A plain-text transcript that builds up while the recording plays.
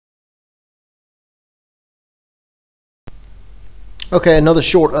Okay, another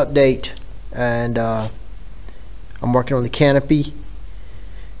short update, and I'm working on the canopy.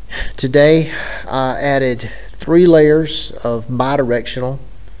 Today I added 3 layers of bidirectional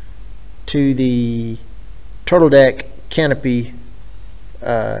to the turtle deck canopy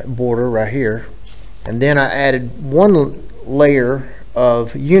border right here, and then I added 1 layer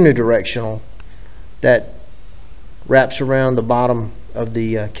of unidirectional that wraps around the bottom of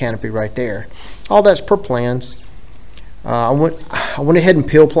the canopy right there. All that's per plans. I went ahead and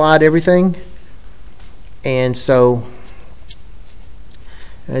peel plied everything, and so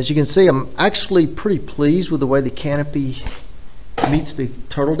as you can see, I'm actually pretty pleased with the way the canopy meets the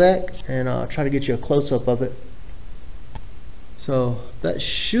turtle deck, and I'll try to get you a close-up of it. So that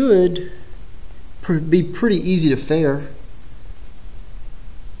should be pretty easy to fare.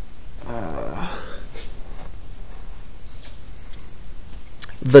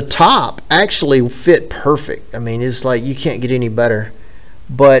 The top actually fit perfect. I mean, it's like you can't get any better.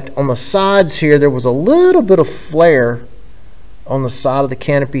 But on the sides here, there was a little bit of flare on the side of the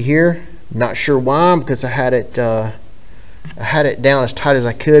canopy here. Not sure why, because I had it down as tight as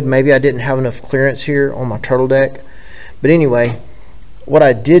I could. Maybe I didn't have enough clearance here on my turtle deck. But anyway, what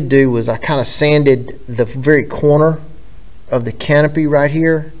I did do was I kind of sanded the very corner of the canopy right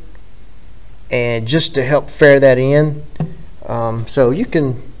here, and just to help fare that in. So you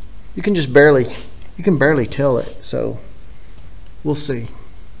can just barely tell it. So we'll see.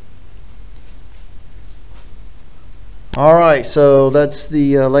 Alright, so that's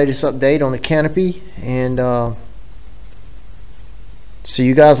the latest update on the canopy, and see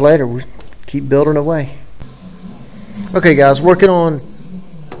you guys later. We keep building away. Okay guys, working on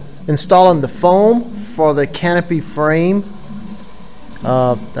installing the foam for the canopy frame.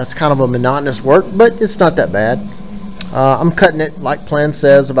 That's kind of a monotonous work, but it's not that bad. I'm cutting it, like plan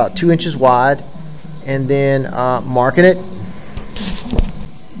says, about 2 inches wide, and then marking it.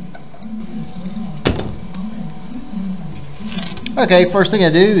 Okay, first thing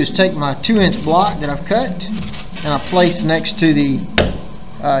I do is take my 2-inch block that I've cut and I place next to the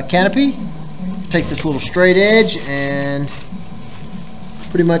canopy. Take this little straight edge and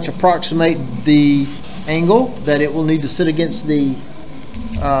pretty much approximate the angle that it will need to sit against the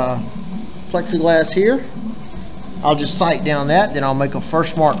plexiglass here. I'll just sight down that, then I'll make a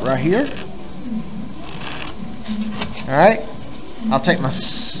first mark right here. Alright, I'll take my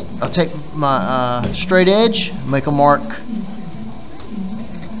straight edge, make a mark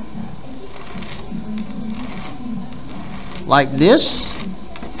like this,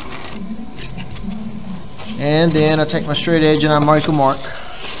 and then I take my straight edge and I make a mark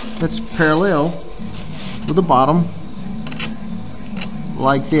that's parallel with the bottom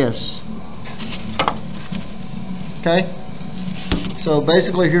like this. Okay, so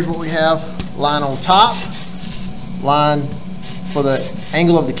basically here's what we have: line on top, line for the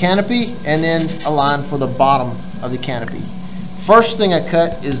angle of the canopy, and then a line for the bottom of the canopy. First thing I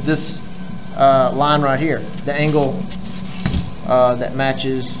cut is this line right here, the angle that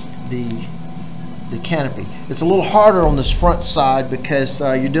matches the canopy. It's a little harder on this front side because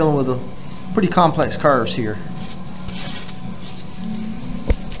you're dealing with a pretty complex curves here.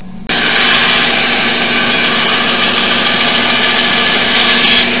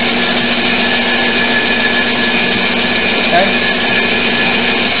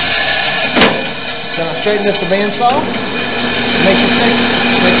 Straighten this the bandsaw, make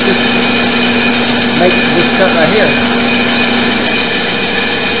this cut right here.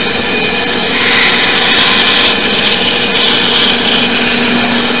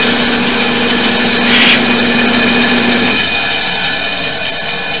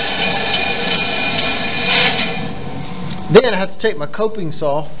 Then I have to take my coping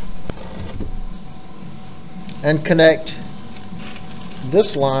saw and connect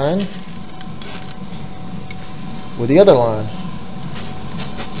this line with the other line.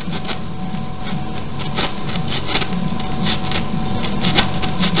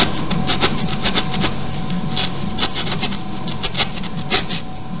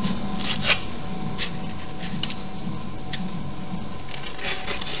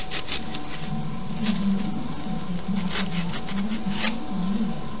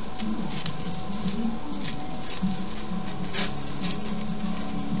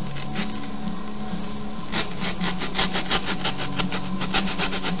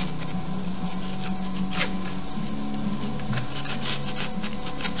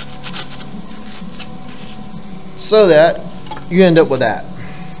 So that you end up with that,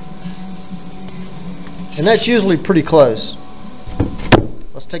 and that's usually pretty close.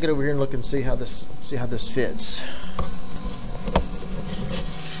 Let's take it over here and look and see how this fits.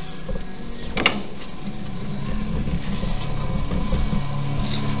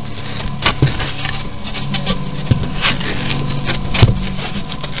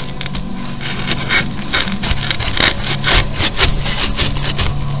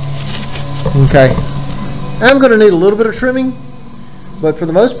 Okay. I'm going to need a little bit of trimming, but for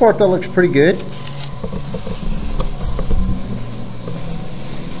the most part that looks pretty good.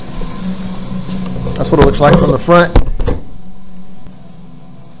 That's what it looks like from the front.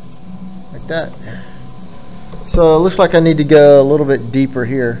 Like that. So it looks like I need to go a little bit deeper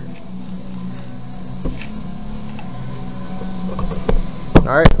here.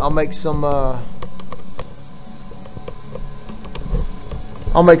 Alright, I'll make some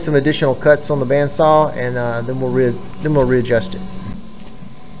additional cuts on the bandsaw, and then we'll readjust it.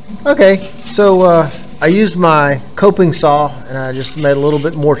 Okay, so I used my coping saw, and I just made a little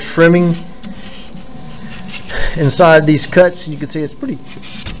bit more trimming inside these cuts. You can see it's pretty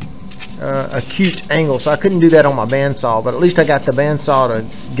acute angle, so I couldn't do that on my bandsaw, but at least I got the bandsaw to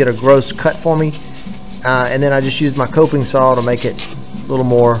get a gross cut for me, and then I just used my coping saw to make it a little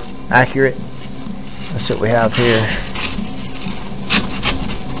more accurate. That's what we have here.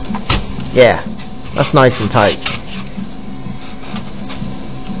 Yeah, that's nice and tight.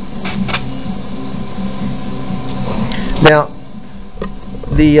 Now,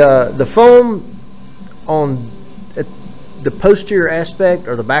 the foam on the posterior aspect,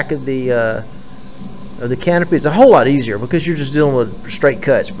 or the back of the canopy, it's a whole lot easier because you're just dealing with straight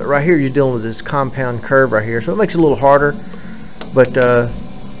cuts. But right here, you're dealing with this compound curve right here, so it makes it a little harder. But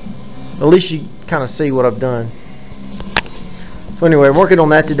at least you kind of see what I've done. So anyway, I'm working on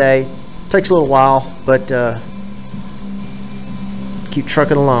that today. Takes a little while, but keep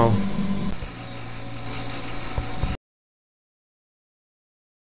trucking along.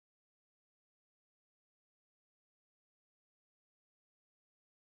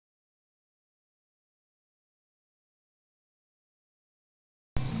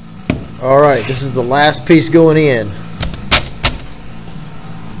 Alright, this is the last piece going in.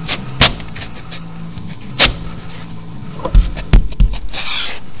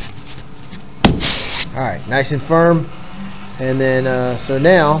 Alright, nice and firm. And then, so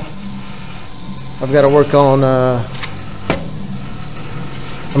now I've got to work on,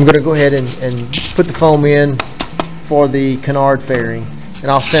 I'm going to go ahead and put the foam in for the canard fairing. And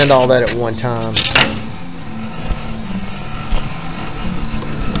I'll sand all that at one time.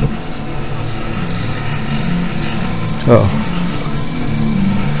 Oh.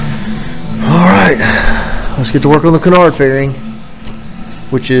 Alright, let's get to work on the canard fairing,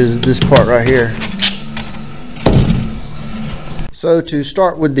 which is this part right here. So to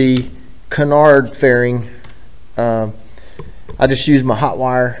start with the canard fairing, I just used my hot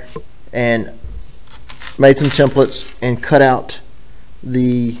wire and made some templates and cut out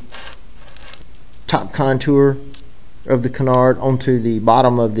the top contour of the canard onto the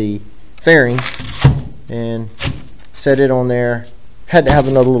bottom of the fairing and set it on there. Had to have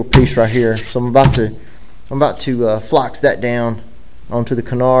another little piece right here, so I'm about to flox that down onto the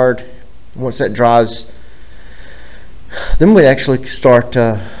canard. Once that dries, then we actually start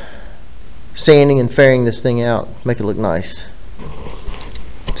sanding and fairing this thing out, make it look nice.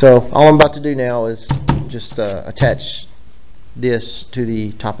 So all I'm about to do now is just attach this to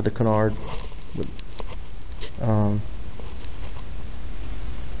the top of the canard with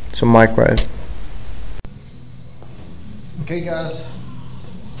some micro. Okay guys,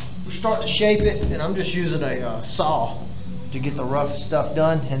 we're starting to shape it, and I'm just using a saw to get the rough stuff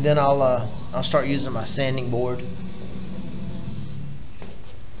done, and then I'll start using my sanding board.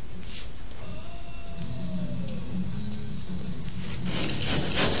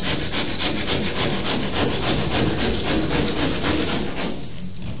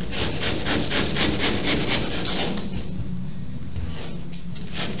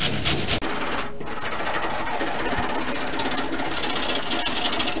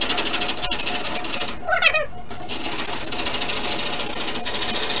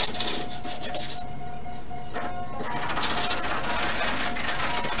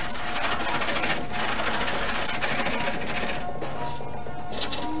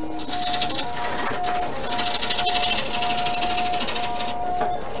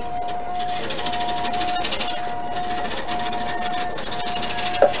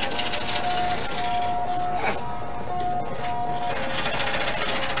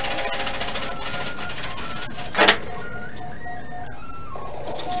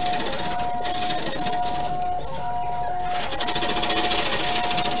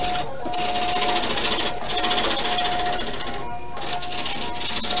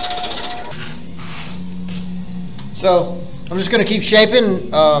 So I'm just going to keep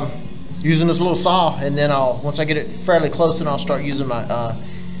shaping using this little saw, and then once I get it fairly close, then I'll start using my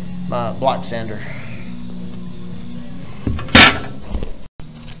my block sander.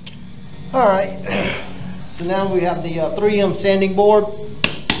 Alright, so now we have the 3M sanding board.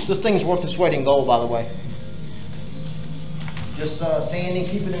 This thing's worth its weight in gold, by the way. Just sanding,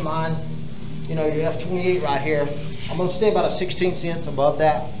 keep it in mind, you know, your F28 right here. I'm going to stay about a 16 cents above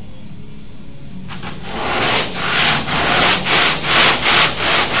that.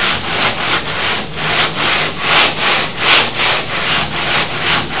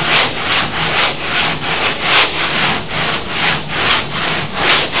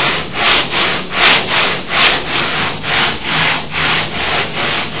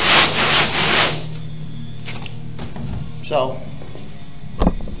 So,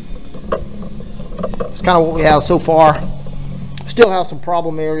 it's kind of what we have so far. Still have some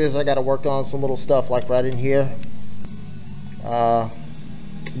problem areas I got to work on, some little stuff like right in here.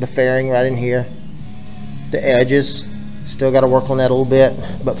 The fairing right in here. The edges, still got to work on that a little bit.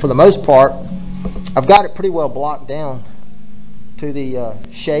 But for the most part, I've got it pretty well blocked down to the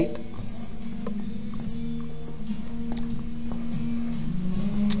shape.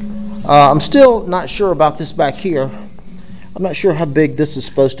 I'm still not sure about this back here. I'm not sure how big this is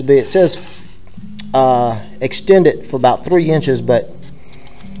supposed to be. It says extend it for about 3 inches, but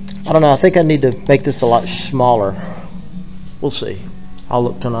I don't know. I think I need to make this a lot smaller. We'll see. I'll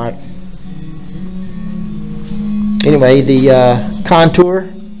look tonight. Anyway, the contour,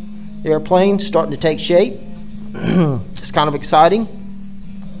 the airplane's starting to take shape. It's kind of exciting.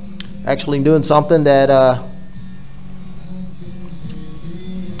 Actually doing something that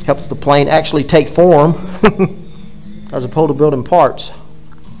helps the plane actually take form. As opposed to building parts.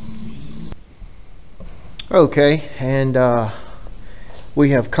 Okay, and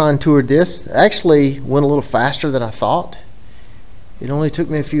we have contoured this. Actually went a little faster than I thought. It only took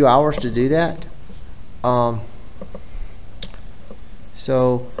me a few hours to do that.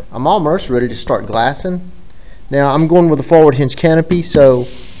 So I'm almost ready to start glassing. Now I'm going with a forward hinge canopy, so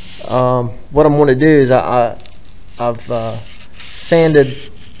what I'm going to do is I've sanded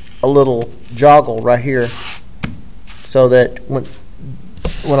a little joggle right here, so that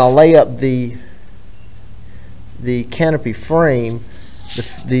when I lay up the canopy frame,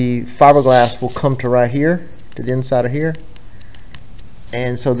 the fiberglass will come to right here, to the inside of here,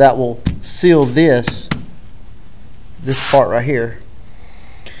 and so that will seal this part right here.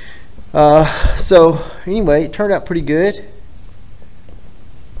 So anyway, it turned out pretty good.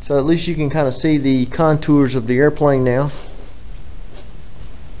 So at least you can kind of see the contours of the airplane now.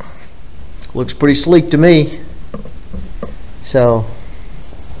 Looks pretty sleek to me. So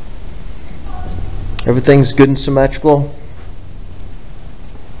everything's good and symmetrical.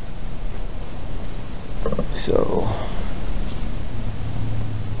 So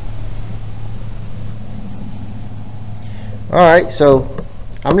alright, so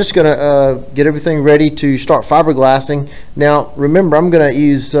I'm just gonna get everything ready to start fiberglassing. Now remember, I'm gonna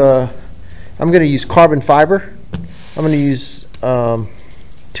use carbon fiber. I'm gonna use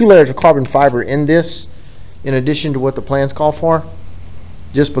 2 layers of carbon fiber in this, in addition to what the plans call for,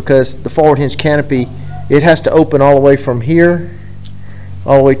 just because the forward hinge canopy, it has to open all the way from here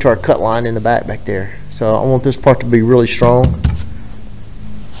all the way to our cut line in the back there. So I want this part to be really strong.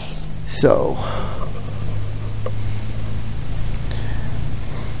 So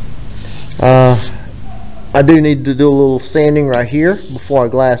I do need to do a little sanding right here before I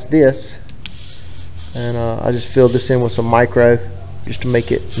glass this, and I just filled this in with some micro just to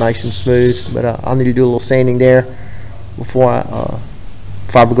make it nice and smooth, but I'll need to do a little sanding there before I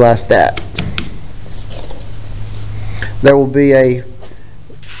fiberglass that. There will be a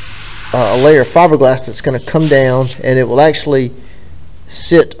layer of fiberglass that's going to come down, and it will actually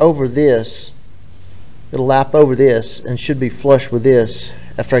sit over this. It'll lap over this and should be flush with this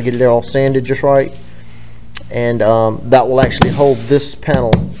after I get it there all sanded just right, and that will actually hold this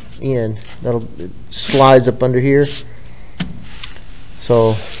panel in. It slides up under here.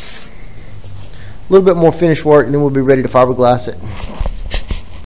 So a little bit more finish work, and then we'll be ready to fiberglass it.